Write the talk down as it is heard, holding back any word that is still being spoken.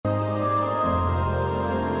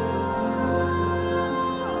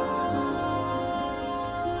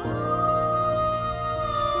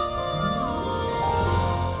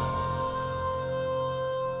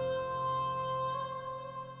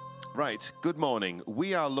Right, good morning.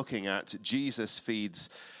 We are looking at Jesus feeds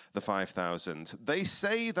the 5,000. They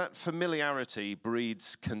say that familiarity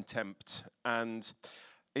breeds contempt. And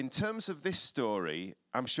in terms of this story,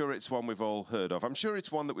 I'm sure it's one we've all heard of. I'm sure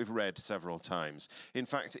it's one that we've read several times. In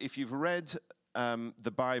fact, if you've read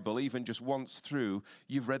the Bible, even just once through,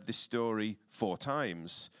 you've read this story 4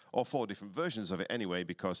 times, or 4 different versions of it anyway,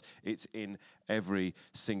 because it's in every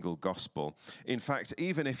single gospel. In fact,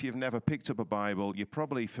 even if you've never picked up a Bible, you're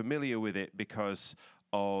probably familiar with it because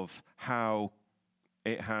of how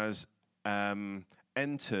it has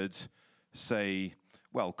entered, say,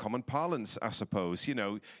 well, common parlance, I suppose. You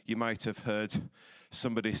know, you might have heard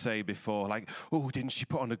somebody say before, like, oh, didn't she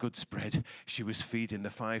put on a good spread? She was feeding the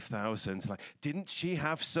 5,000. Like, didn't she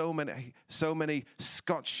have so many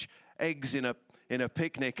Scotch eggs in a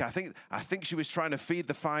picnic? I think she was trying to feed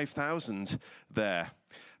the 5,000 there.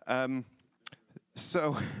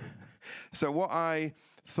 So what I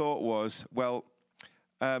thought was, well,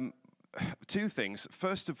 2 things.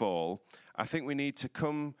 First of all, I think we need to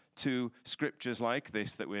come to scriptures like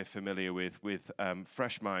this that we're familiar with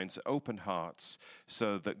fresh minds, open hearts,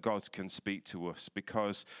 so that God can speak to us,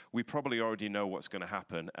 because we probably already know what's going to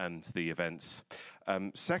happen and the events.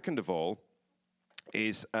 Second of all,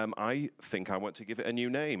 is I think I want to give it a new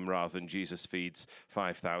name rather than Jesus feeds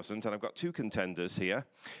 5,000. And I've got 2 contenders here.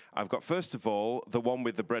 I've got, first of all, the one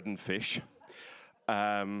with the bread and fish.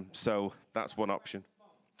 So that's one option.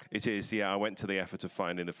 It is, yeah. I went to the effort of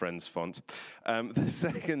finding the Friends font. The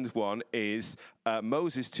second one is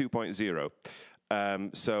Moses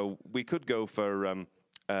 2.0. So we could go for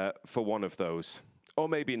one of those, or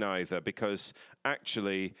maybe neither, because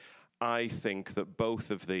actually I think that both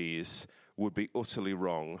of these would be utterly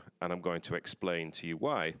wrong, and I'm going to explain to you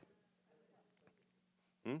why.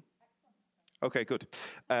 Okay, good.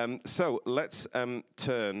 So let's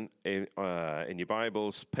turn in your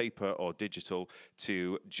Bibles, paper or digital,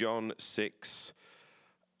 to John 6.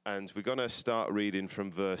 And we're going to start reading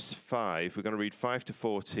from verse 5. We're going to read 5 to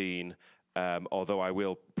 14, although I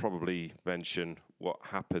will probably mention what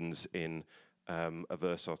happens in a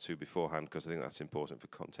verse or 2 beforehand, because I think that's important for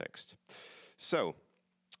context. So,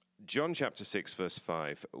 John chapter 6, verse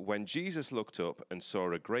 5. When Jesus looked up and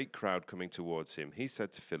saw a great crowd coming towards him, he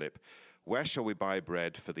said to Philip, "Where shall we buy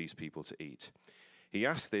bread for these people to eat?" He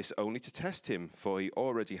asked this only to test him, for he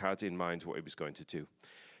already had in mind what he was going to do.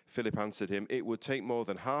 Philip answered him, "It would take more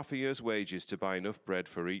than half a year's wages to buy enough bread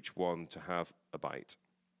for each one to have a bite."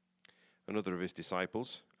 Another of his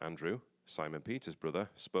disciples, Andrew, Simon Peter's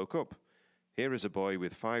brother, spoke up. "Here is a boy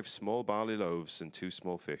with 5 small barley loaves and 2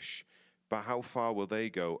 small fish. But how far will they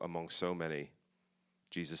go among so many?"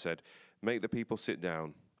 Jesus said, "Make the people sit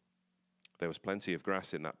down." There was plenty of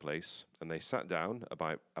grass in that place, and they sat down.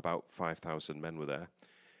 About 5,000 men were there.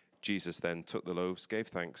 Jesus then took the loaves, gave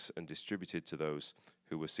thanks, and distributed to those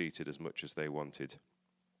who were seated as much as they wanted.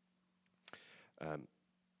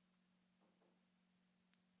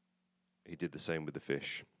 He did the same with the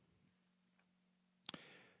fish.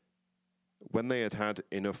 When they had had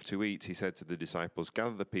enough to eat, he said to the disciples,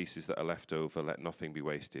 "Gather the pieces that are left over, let nothing be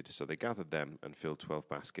wasted." So they gathered them and filled 12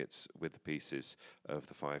 baskets with the pieces of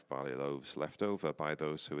the 5 barley loaves left over by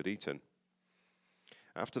those who had eaten.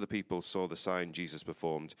 After the people saw the sign Jesus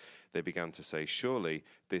performed, they began to say, "Surely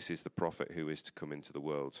this is the prophet who is to come into the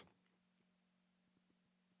world."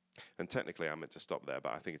 And technically I meant to stop there,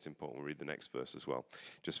 but I think it's important we read the next verse as well,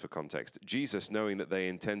 just for context. Jesus, knowing that they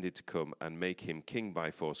intended to come and make him king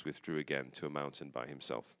by force, withdrew again to a mountain by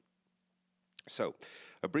himself. So,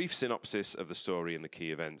 a brief synopsis of the story and the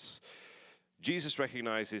key events. Jesus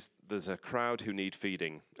recognizes there's a crowd who need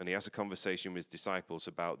feeding, and he has a conversation with his disciples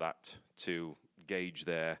about that to gauge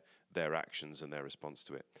their actions and their response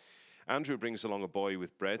to it. Andrew brings along a boy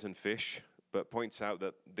with bread and fish, but points out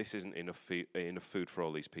that this isn't enough food for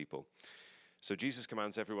all these people. So Jesus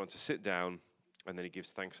commands everyone to sit down, and then he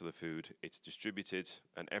gives thanks for the food. It's distributed,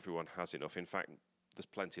 and everyone has enough. In fact, there's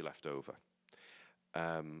plenty left over.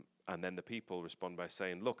 And then the people respond by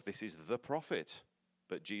saying, "Look, this is the prophet."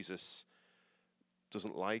 But Jesus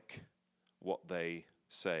doesn't like what they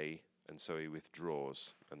say, and so he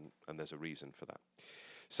withdraws, and there's a reason for that.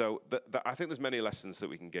 So I think there's many lessons that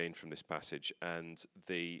we can gain from this passage, and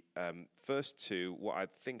the first 2, what I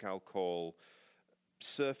think I'll call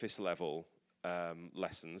surface level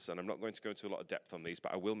lessons, and I'm not going to go into a lot of depth on these,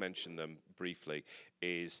 but I will mention them briefly,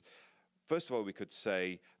 is, first of all, we could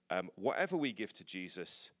say, whatever we give to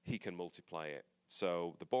Jesus, he can multiply it.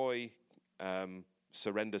 So the boy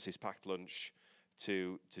surrenders his packed lunch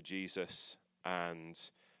to Jesus, and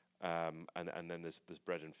then there's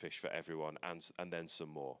bread and fish for everyone, and then some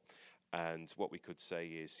more. And what we could say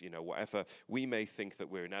is, whatever we may think that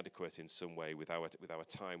we're inadequate in some way with our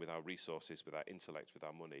time, with our resources, with our intellect, with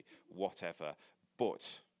our money, whatever,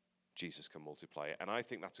 but Jesus can multiply it. And I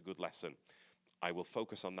think that's a good lesson. I will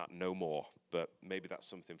focus on that no more, but maybe that's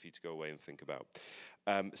something for you to go away and think about.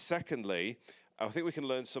 Secondly, I think we can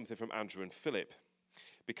learn something from Andrew and Philip,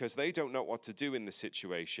 because they don't know what to do in this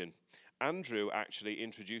situation. Andrew actually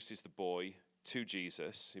introduces the boy to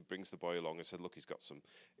Jesus. He brings the boy along and said, look, he's got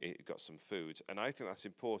some food. And I think that's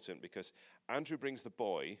important, because Andrew brings the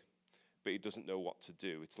boy, but he doesn't know what to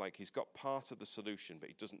do. It's like he's got part of the solution, but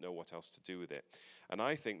he doesn't know what else to do with it. And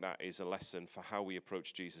I think that is a lesson for how we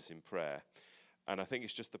approach Jesus in prayer. And I think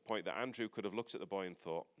it's just the point that Andrew could have looked at the boy and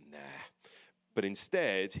thought, nah. But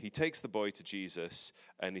instead, he takes the boy to Jesus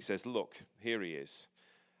and he says, look, here he is.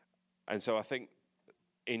 And so I think,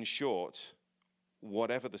 in short,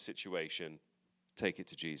 whatever the situation, take it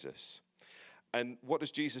to Jesus. And what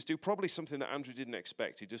does Jesus do? Probably something that Andrew didn't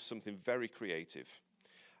expect. He does something very creative.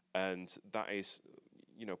 And that is,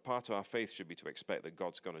 part of our faith should be to expect that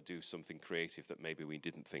God's going to do something creative that maybe we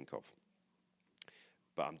didn't think of.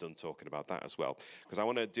 But I'm done talking about that as well, because I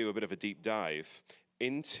want to do a bit of a deep dive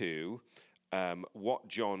into what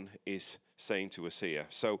John is saying to us here.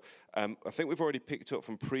 So I think we've already picked up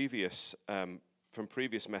from previous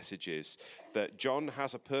messages that John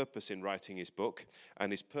has a purpose in writing his book,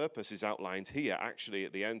 and his purpose is outlined here, actually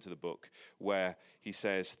at the end of the book, where he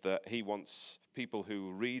says that he wants people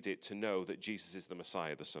who read it to know that Jesus is the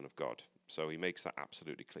Messiah, the Son of God. So he makes that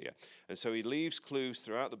absolutely clear. And so he leaves clues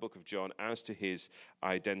throughout the book of John as to his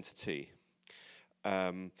identity.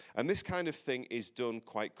 And this kind of thing is done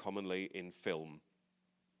quite commonly in film.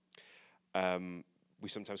 We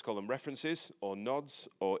sometimes call them references or nods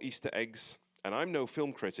or Easter eggs. And I'm no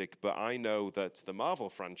film critic, but I know that the Marvel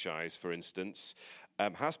franchise, for instance,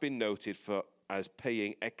 has been noted as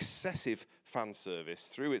paying excessive fan service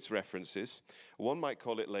through its references. One might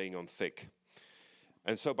call it laying on thick.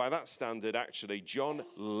 And so by that standard, actually, John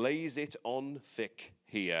lays it on thick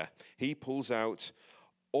here. He pulls out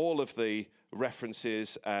all of the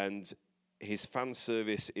references, and his fan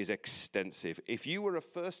service is extensive. If you were a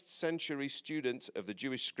first century student of the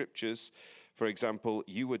Jewish scriptures, for example,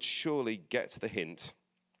 you would surely get the hint.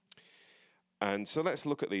 And so let's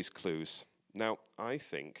look at these clues. Now, I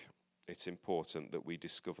think it's important that we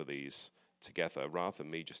discover these together rather than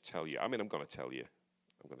me just tell you. I mean, I'm going to tell you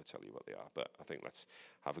what they are, but I think let's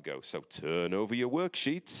have a go. So turn over your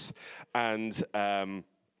worksheets, and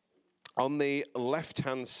on the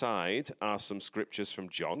left-hand side are some scriptures from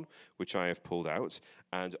John, which I have pulled out,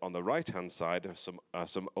 and on the right-hand side are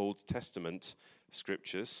some Old Testament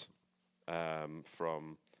scriptures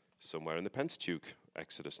from somewhere in the Pentateuch,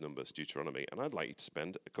 Exodus, Numbers, Deuteronomy, and I'd like you to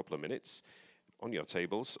spend a couple of minutes on your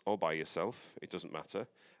tables or by yourself, it doesn't matter,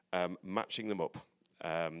 matching them up.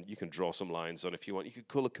 You can draw some lines on if you want. You can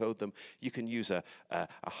color code them. You can use a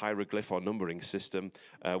hieroglyph or numbering system,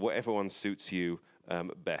 whatever one suits you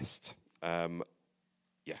best.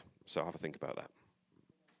 So have a think about that.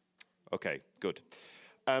 Okay, good.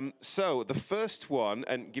 So the first one,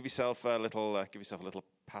 and give yourself a little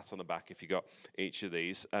pat on the back if you got each of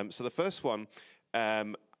these. So the first one,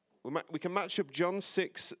 we can match up John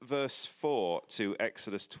 6 verse 4 to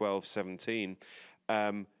Exodus 12:17.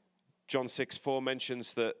 John 6:4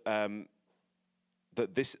 mentions that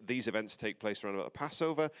these events take place around about the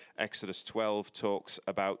Passover. Exodus 12 talks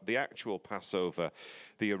about the actual Passover,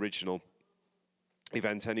 the original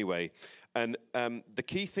event anyway. And the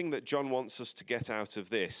key thing that John wants us to get out of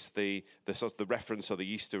this, the reference or the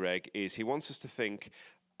Easter egg, is he wants us to think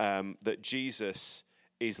that Jesus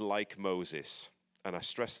is like Moses. And I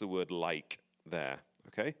stress the word like there,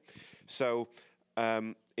 okay? So,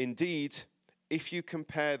 indeed, if you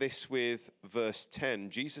compare this with verse 10,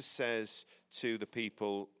 Jesus says to the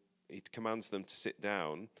people, he commands them to sit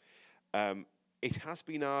down. It has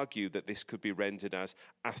been argued that this could be rendered as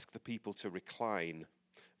ask the people to recline.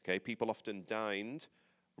 Okay, people often dined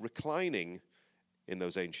reclining in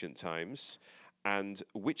those ancient times. And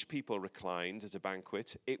which people reclined at a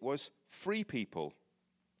banquet? It was free people.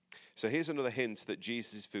 So here's another hint that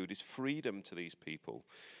Jesus' food is freedom to these people,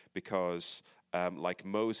 because like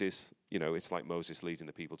Moses, it's like Moses leading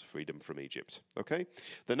the people to freedom from Egypt. Okay?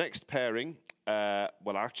 The next pairing, I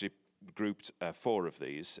actually grouped 4 of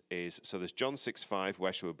these, so there's John 6:5,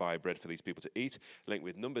 where shall we buy bread for these people to eat, linked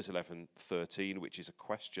with Numbers 11:13, which is a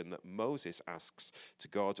question that Moses asks to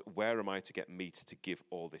God, where am I to get meat to give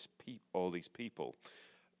all these people?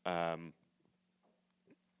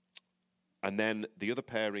 And then the other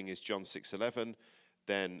pairing is John 6:11,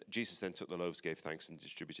 Then Jesus then took the loaves, gave thanks, and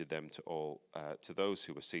distributed them to all, to those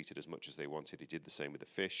who were seated as much as they wanted. He did the same with the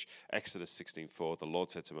fish. Exodus 16:4, the Lord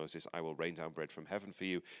said to Moses, I will rain down bread from heaven for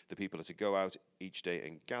you. The people are to go out each day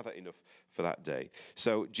and gather enough for that day.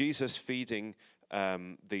 So Jesus feeding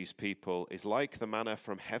these people is like the manna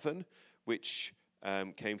from heaven, which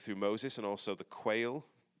came through Moses, and also the quail,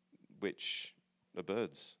 which are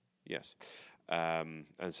birds, yes. And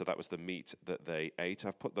so that was the meat that they ate.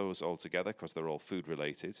 I've put those all together because they're all food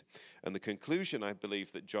related. And the conclusion I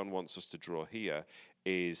believe that John wants us to draw here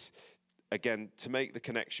is, again, to make the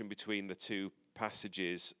connection between the two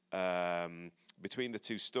passages, between the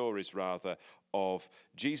two stories, rather, of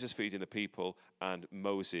Jesus feeding the people and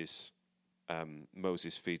Moses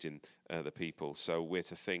feeding the people. So we're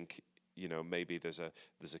to think, maybe there's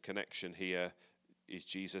a connection here. Is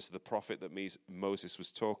Jesus the prophet that Moses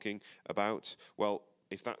was talking about? Well,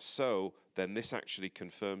 if that's so, then this actually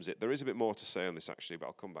confirms it. There is a bit more to say on this, actually, but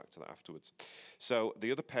I'll come back to that afterwards. So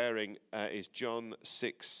the other pairing is John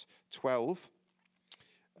 6:12,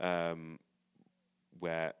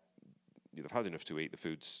 where they've had enough to eat, the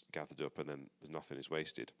food's gathered up, and then there's nothing is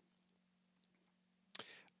wasted.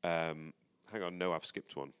 Hang on, no, I've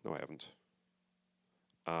skipped one. No, I haven't.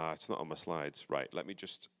 It's not on my slides. Right, let me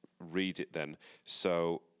just read it then.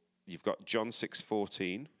 So you've got John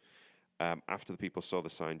 6:14. After the people saw the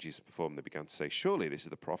sign Jesus performed, they began to say, surely this is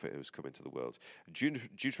the prophet who has come into the world.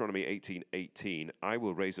 Deuteronomy 18:18, I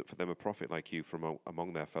will raise up for them a prophet like you from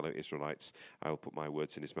among their fellow Israelites. I will put my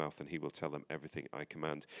words in his mouth, and he will tell them everything I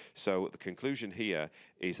command. So the conclusion here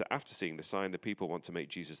is that after seeing the sign, the people want to make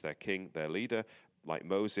Jesus their king, their leader, like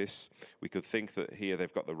Moses. We could think that here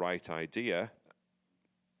they've got the right idea,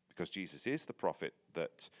 because Jesus is the prophet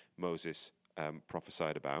that Moses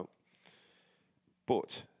prophesied about.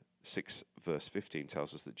 But 6 verse 15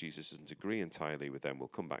 tells us that Jesus doesn't agree entirely with them. We'll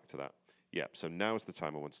come back to that. Yeah, so now's the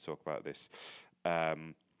time I want to talk about this.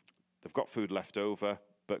 They've got food left over,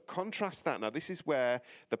 but contrast that. Now, this is where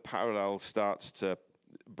the parallel starts to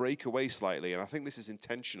break away slightly, and I think this is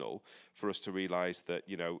intentional for us to realize that,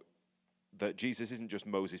 that Jesus isn't just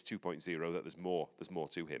Moses 2.0, that there's more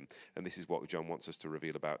to him. And this is what John wants us to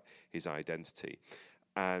reveal about his identity.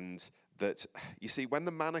 And that, you see, when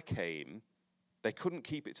the manna came, they couldn't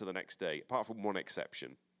keep it to the next day, apart from one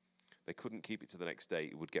exception. They couldn't keep it to the next day.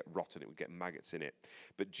 It would get rotten. It would get maggots in it.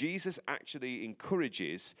 But Jesus actually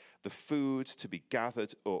encourages the food to be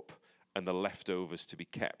gathered up and the leftovers to be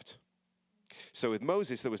kept. So with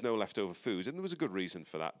Moses, there was no leftover food, and there was a good reason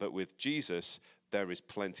for that. But with Jesus, there is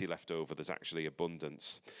plenty left over. There's actually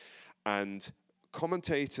abundance. And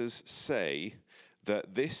commentators say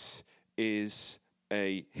that this is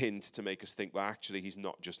a hint to make us think, well, actually, he's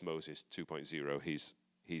not just Moses 2.0.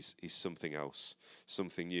 He's something else,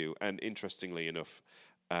 something new. And interestingly enough,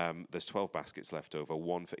 there's 12 baskets left over,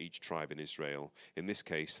 one for each tribe in Israel. In this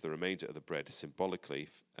case, the remainder of the bread symbolically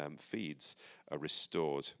feeds a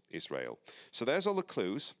restored Israel. So there's all the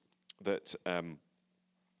clues that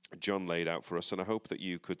John laid out for us, and I hope that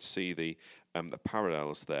you could see the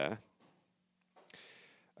parallels there.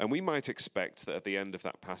 And we might expect that at the end of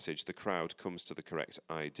that passage, the crowd comes to the correct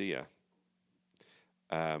idea.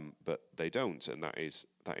 But they don't, and that is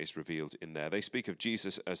revealed in there. They speak of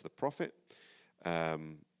Jesus as the prophet,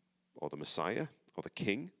 or the Messiah, or the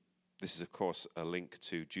King. This is, of course, a link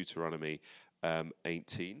to Deuteronomy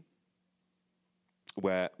 18,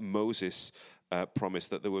 where Moses promised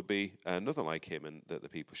that there would be another like him, and that the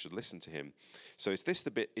people should listen to him. So it's this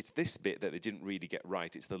bit that they didn't really get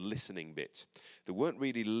right. It's the listening bit. They weren't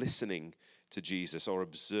really listening to Jesus or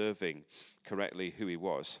observing correctly who he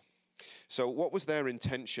was. So what was their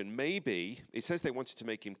intention? Maybe, it says they wanted to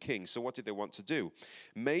make him king, so what did they want to do?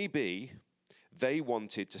 Maybe they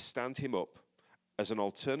wanted to stand him up as an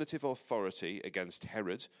alternative authority against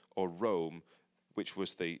Herod or Rome, which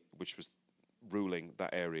was ruling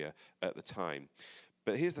that area at the time.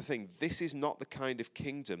 But here's the thing, this is not the kind of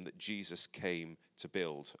kingdom that Jesus came to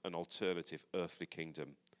build, an alternative earthly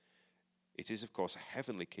kingdom. It is, of course, a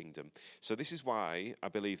heavenly kingdom. So this is why I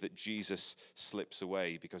believe that Jesus slips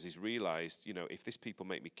away, because he's realized, if this people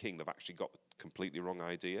make me king, they've actually got the completely wrong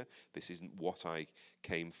idea. This isn't what I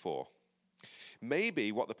came for.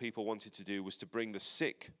 Maybe what the people wanted to do was to bring the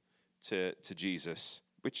sick to Jesus,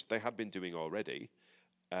 which they had been doing already.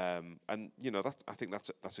 And I think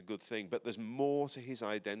that's a good thing. But there's more to his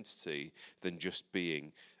identity than just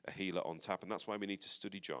being a healer on tap, and that's why we need to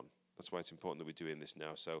study John. That's why it's important that we're doing this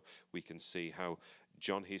now, so we can see how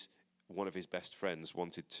John, one of his best friends,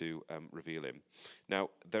 wanted to reveal him. Now,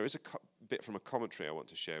 there is a bit from a commentary I want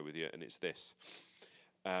to share with you, and it's this.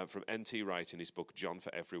 From N.T. Wright in his book, John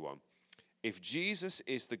for Everyone. If Jesus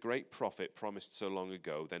is the great prophet promised so long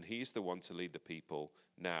ago, then he's the one to lead the people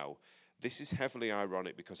now. This is heavily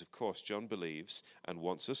ironic because, of course, John believes and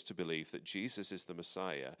wants us to believe that Jesus is the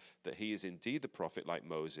Messiah, that he is indeed the prophet like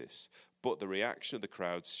Moses. But the reaction of the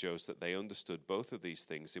crowds shows that they understood both of these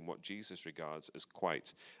things in what Jesus regards as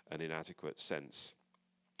quite an inadequate sense.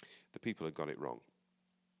 The people had got it wrong.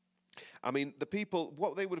 I mean, the people,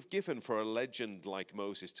 what they would have given for a legend like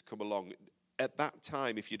Moses to come along at that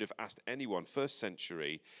time, if you'd have asked anyone, first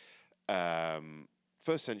century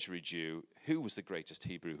Jew, who was the greatest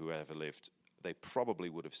Hebrew who ever lived, they probably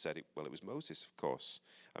would have said it. Well, it was Moses, of course.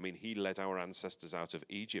 I mean, he led our ancestors out of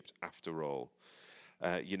Egypt, after all.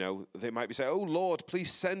 They might be saying, "Oh Lord,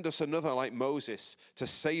 please send us another like Moses to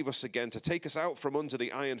save us again, to take us out from under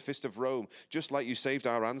the iron fist of Rome, just like you saved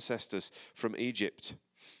our ancestors from Egypt."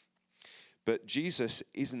 But Jesus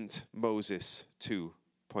isn't Moses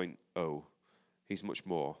 2.0. He's much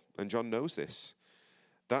more. And John knows this.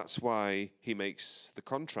 That's why he makes the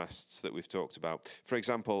contrasts that we've talked about. For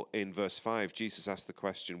example, in verse 5, Jesus asked the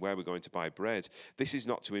question, where we're going to buy bread. This is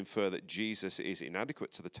not to infer that Jesus is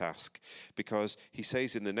inadequate to the task, because he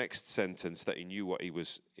says in the next sentence that he knew what he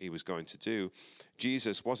was going to do.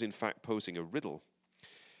 Jesus was in fact posing a riddle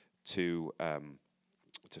to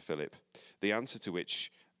Philip, the answer to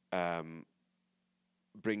which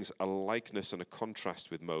brings a likeness and a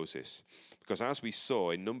contrast with Moses. Because as we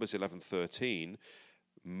saw in Numbers 11:13,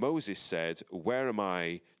 Moses said, "Where am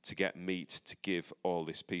I to get meat to give all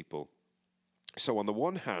this people?" So on the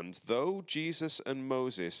one hand, though Jesus and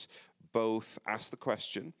Moses both asked the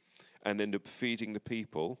question and end up feeding the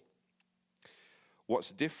people,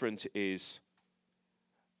 what's different is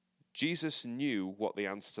Jesus knew what the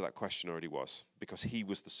answer to that question already was, because he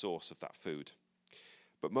was the source of that food.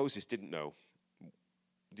 But Moses didn't know.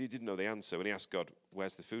 He didn't know the answer. When he asked God,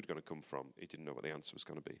 where's the food going to come from? He didn't know what the answer was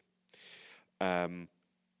going to be.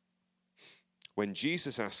 When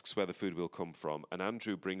Jesus asks where the food will come from, and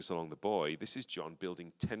Andrew brings along the boy, this is John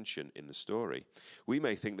building tension in the story. We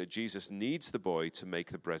may think that Jesus needs the boy to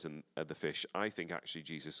make the bread and the fish. I think actually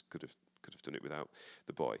Jesus could have done it without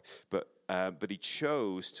the boy. But he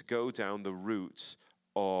chose to go down the route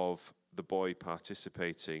of the boy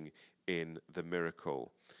participating in the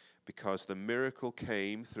miracle, because the miracle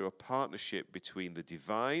came through a partnership between the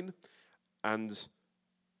divine and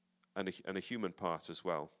a human part as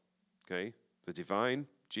well. Okay? The divine,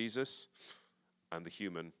 Jesus, and the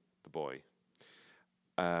human, the boy.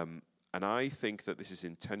 And I think that this is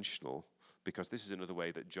intentional, because this is another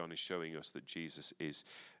way that John is showing us that Jesus is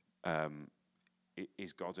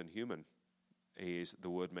God and human. He is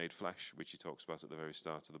the Word made flesh, which he talks about at the very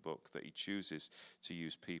start of the book, that he chooses to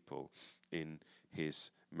use people in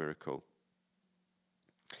his miracle.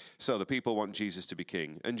 So the people want Jesus to be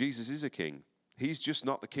king, and Jesus is a king. He's just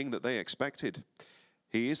not the king that they expected.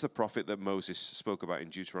 He is the prophet that Moses spoke about in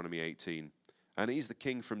Deuteronomy 18, and he's the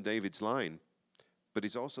king from David's line, but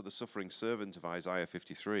he's also the suffering servant of Isaiah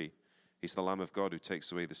 53. He's the Lamb of God who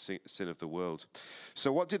takes away the sin of the world.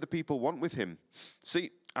 So what did the people want with him?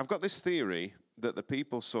 See, I've got this theory that the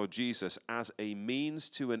people saw Jesus as a means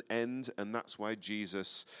to an end, and that's why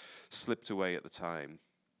Jesus slipped away at the time.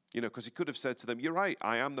 Because he could have said to them, "You're right,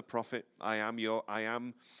 I am the prophet, I am the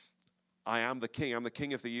king, I'm the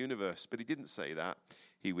king of the universe." But he didn't say that.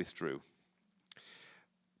 He withdrew.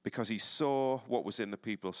 Because he saw what was in the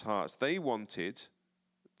people's hearts. They wanted,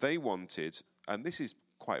 and this is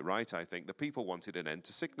quite right, I think, the people wanted an end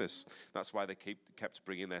to sickness. That's why they kept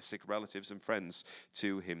bringing their sick relatives and friends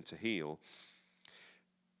to him to heal.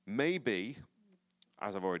 Maybe,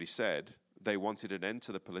 as I've already said, they wanted an end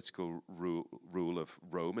to the political rule of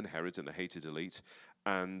Rome and Herod and the hated elite,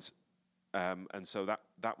 and so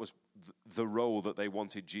that was the role that they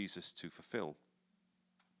wanted Jesus to fulfill.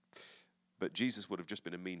 But Jesus would have just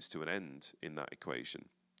been a means to an end in that equation.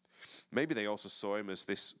 Maybe they also saw him as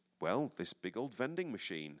this big old vending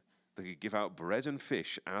machine that could give out bread and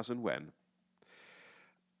fish as and when.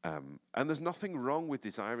 And there's nothing wrong with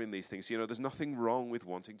desiring these things. There's nothing wrong with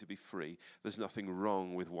wanting to be free. There's nothing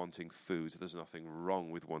wrong with wanting food. There's nothing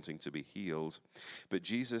wrong with wanting to be healed. But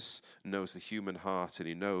Jesus knows the human heart, and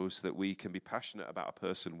he knows that we can be passionate about a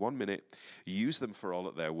person 1 minute, use them for all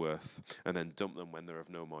that they're worth, and then dump them when they're of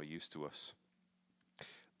no more use to us.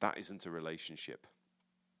 That isn't a relationship.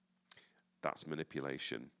 That's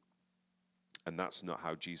manipulation. And that's not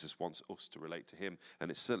how Jesus wants us to relate to him. And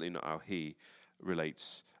it's certainly not how he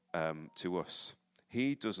relates to us.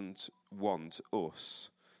 He doesn't want us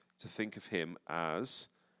to think of him as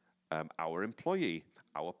our employee,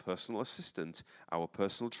 our personal assistant, our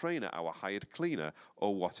personal trainer, our hired cleaner,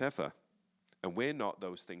 or whatever. And we're not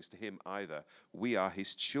those things to him either. We are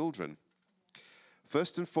his children.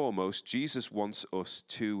 First and foremost, Jesus wants us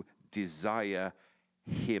to desire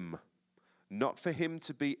him. Not for him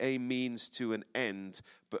to be a means to an end,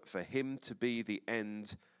 but for him to be the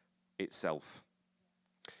end itself.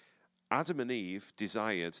 Adam and Eve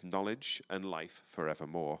desired knowledge and life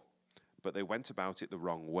forevermore, but they went about it the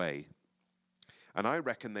wrong way. And I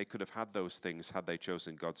reckon they could have had those things had they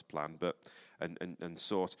chosen God's plan, and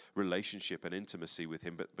sought relationship and intimacy with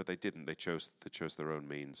him, but they didn't. They chose their own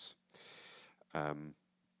means.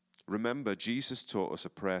 Remember, Jesus taught us a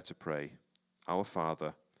prayer to pray. Our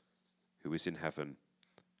Father, who is in heaven,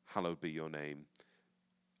 hallowed be your name.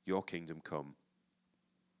 Your kingdom come.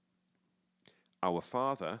 Our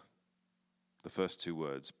Father, the first two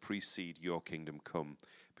words, precede your kingdom come,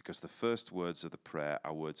 because the first words of the prayer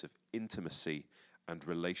are words of intimacy and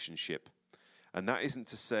relationship. And that isn't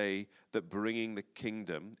to say that bringing the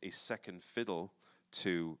kingdom is second fiddle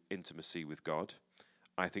to intimacy with God.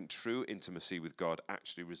 I think true intimacy with God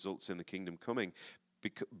actually results in the kingdom coming.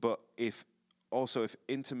 But if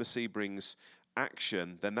intimacy brings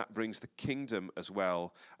action, then that brings the kingdom as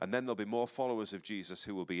well. And then there'll be more followers of Jesus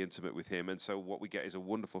who will be intimate with him. And so what we get is a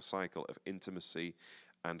wonderful cycle of intimacy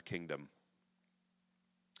and kingdom.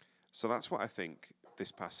 So that's what I think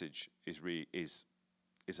this passage is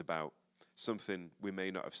about. Something we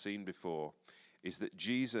may not have seen before is that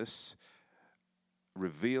Jesus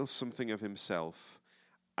reveals something of himself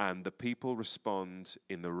and the people respond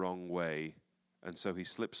in the wrong way. And so he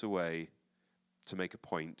slips away to make a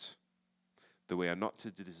point that we are not to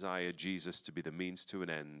desire Jesus to be the means to an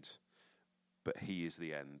end, but he is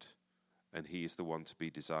the end, and he is the one to be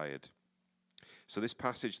desired. So this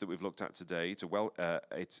passage that we've looked at today, it's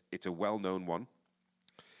a well-known one.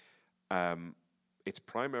 It's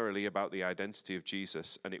primarily about the identity of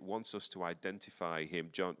Jesus, and it wants us to identify him.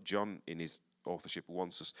 John, in his authorship,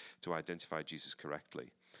 wants us to identify Jesus correctly.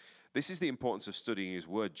 This is the importance of studying his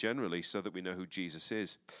word generally so that we know who Jesus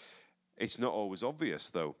is. It's not always obvious,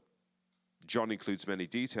 though. John includes many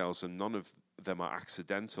details, and none of them are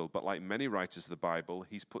accidental, but like many writers of the Bible,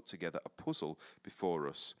 he's put together a puzzle before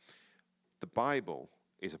us. The Bible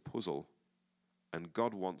is a puzzle, and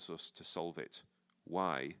God wants us to solve it.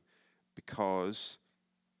 Why? Because,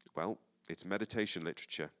 well, it's meditation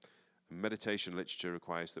literature. And meditation literature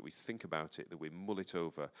requires that we think about it, that we mull it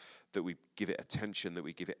over, that we give it attention, that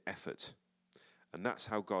we give it effort. And that's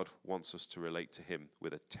how God wants us to relate to him,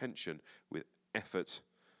 with attention, with effort,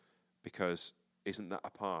 because isn't that a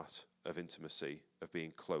part of intimacy, of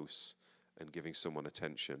being close and giving someone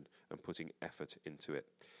attention and putting effort into it?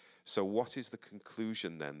 So what is the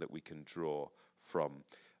conclusion then that we can draw from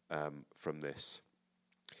this?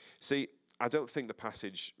 See, I don't think the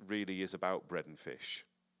passage really is about bread and fish.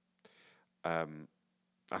 I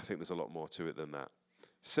think there's a lot more to it than that.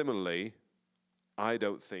 Similarly, I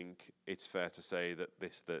don't think it's fair to say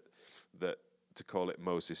that to call it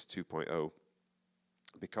Moses 2.0.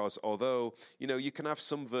 Because although, you can have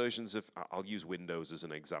some versions of, I'll use Windows as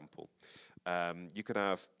an example. You could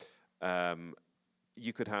have,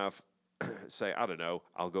 say, I don't know,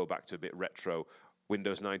 I'll go back to a bit retro.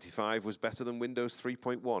 Windows 95 was better than Windows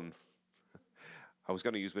 3.1. I was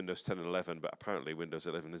going to use Windows 10 and 11, but apparently Windows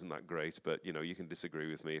 11 isn't that great. But, you can disagree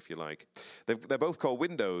with me if you like. They're both called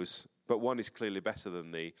Windows, but one is clearly better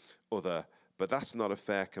than the other. But that's not a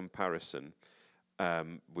fair comparison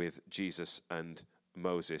with Jesus and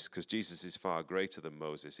Moses, because Jesus is far greater than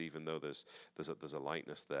Moses, even though there's a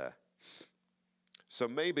likeness there. So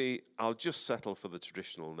maybe I'll just settle for the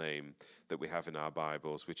traditional name that we have in our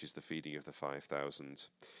Bibles, which is the feeding of the 5,000.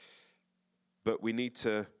 But we need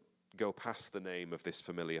to go past the name of this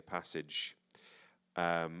familiar passage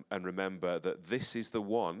and remember that this is the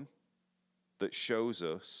one that shows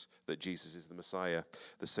us that Jesus is the Messiah,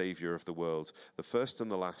 the Savior of the world, the first and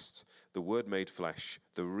the last, the Word made flesh,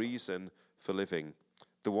 the reason for living,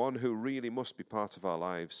 the one who really must be part of our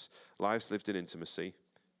lives lived in intimacy.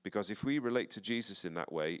 Because if we relate to Jesus in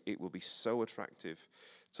that way, it will be so attractive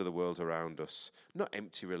to the world around us. Not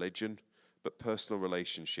empty religion, but personal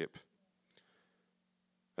relationship.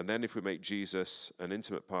 And then if we make Jesus an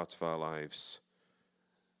intimate part of our lives,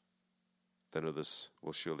 then others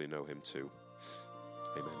will surely know him too.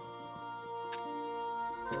 Amen.